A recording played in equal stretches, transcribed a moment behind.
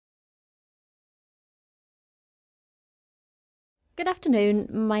Good afternoon.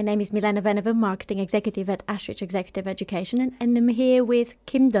 My name is Milena Veneva, Marketing Executive at Ashridge Executive Education, and I'm here with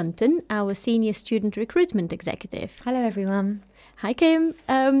Kim Dunton, our Senior Student Recruitment Executive. Hello, everyone. Hi, Kim.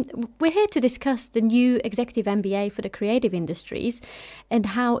 We're here to discuss the new Executive MBA for the creative industries and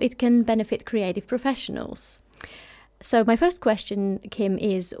how it can benefit creative professionals. So my first question, Kim,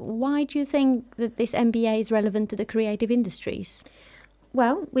 is why do you think that this MBA is relevant to the creative industries?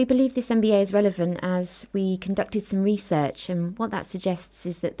 Well, we believe this MBA is relevant as we conducted some research, and what that suggests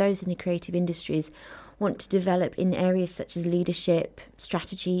is that those in the creative industries want to develop in areas such as leadership,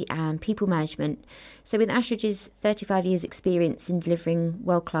 strategy and people management. So with Ashridge's 35 years experience in delivering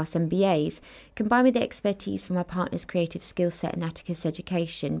world-class MBAs, combined with the expertise from our partners' creative skill set and Atticus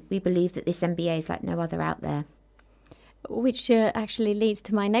Education, we believe that this MBA is like no other out there. Which actually leads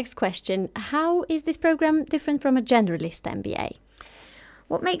to my next question. How is this program different from a generalist MBA?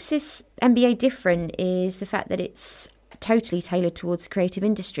 What makes this MBA different is the fact that it's totally tailored towards creative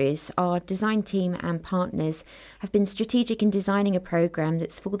industries. Our design team and partners have been strategic in designing a program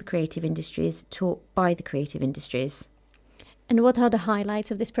that's for the creative industries, taught by the creative industries. And what are the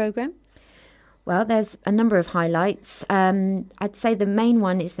highlights of this program? Well, there's a number of highlights. I'd say the main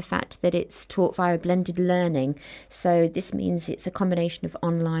one is the fact that it's taught via blended learning. So this means it's a combination of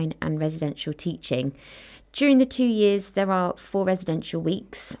online and residential teaching. During the 2 years, there are 4 residential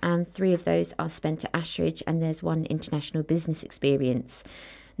weeks, and 3 of those are spent at Ashridge, and there's 1 international business experience.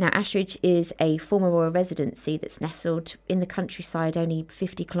 Now, Ashridge is a former royal residency that's nestled in the countryside only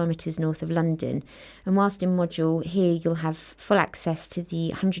 50 kilometres north of London. And whilst in module here, you'll have full access to the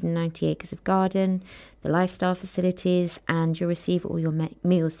 190 acres of garden, the lifestyle facilities, and you'll receive all your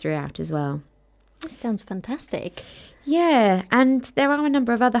meals throughout as well. That sounds fantastic. Yeah, and there are a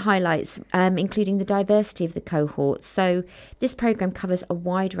number of other highlights, including the diversity of the cohort. So this programme covers a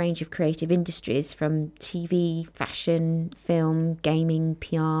wide range of creative industries from TV, fashion, film, gaming,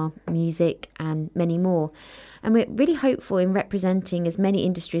 PR, music, and many more. And we're really hopeful in representing as many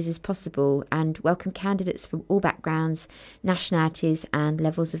industries as possible and welcome candidates from all backgrounds, nationalities, and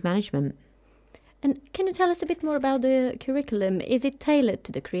levels of management. And can you tell us a bit more about the curriculum? Is it tailored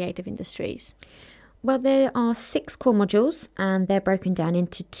to the creative industries? Well, there are 6 core modules and they're broken down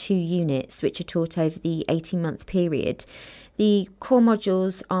into 2 units, which are taught over the 18-month period. The core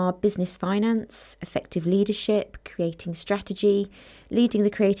modules are business finance, effective leadership, creating strategy, leading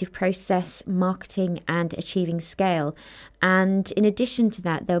the creative process, marketing and achieving scale. And in addition to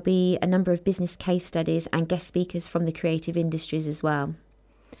that, there'll be a number of business case studies and guest speakers from the creative industries as well.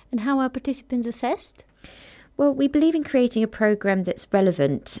 And how are participants assessed? Well, we believe in creating a programme that's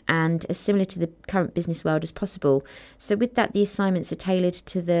relevant and as similar to the current business world as possible. So with that, the assignments are tailored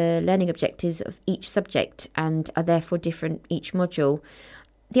to the learning objectives of each subject and are therefore different each module.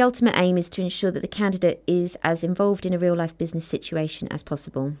 The ultimate aim is to ensure that the candidate is as involved in a real-life business situation as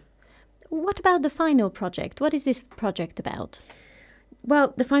possible. What about the final project? What is this project about?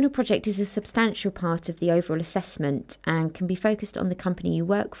 Well, the final project is a substantial part of the overall assessment and can be focused on the company you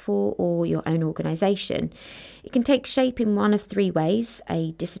work for or your own organisation. It can take shape in one of 3 ways: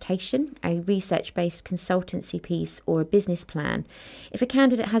 a dissertation, a research-based consultancy piece, or a business plan. If a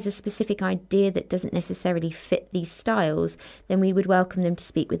candidate has a specific idea that doesn't necessarily fit these styles, then we would welcome them to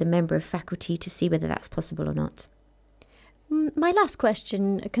speak with a member of faculty to see whether that's possible or not. My last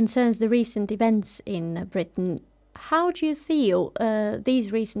question concerns the recent events in Britain. How do you feel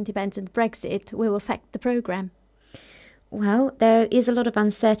these recent events and Brexit will affect the programme? Well, there is a lot of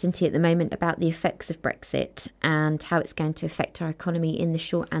uncertainty at the moment about the effects of Brexit and how it's going to affect our economy in the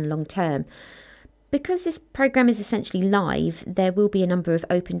short and long term. Because this programme is essentially live, there will be a number of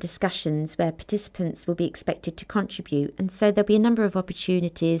open discussions where participants will be expected to contribute, and so there'll be a number of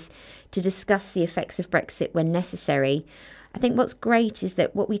opportunities to discuss the effects of Brexit when necessary. I think what's great is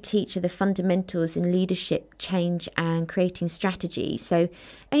that what we teach are the fundamentals in leadership, change and creating strategy. So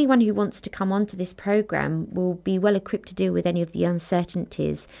anyone who wants to come onto this programme will be well equipped to deal with any of the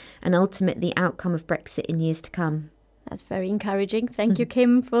uncertainties and ultimately the outcome of Brexit in years to come. That's very encouraging. Thank you,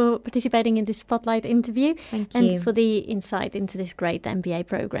 Kim, for participating in this Spotlight interview. Thank you. And for the insight into this great MBA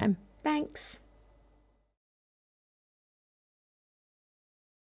programme. Thanks.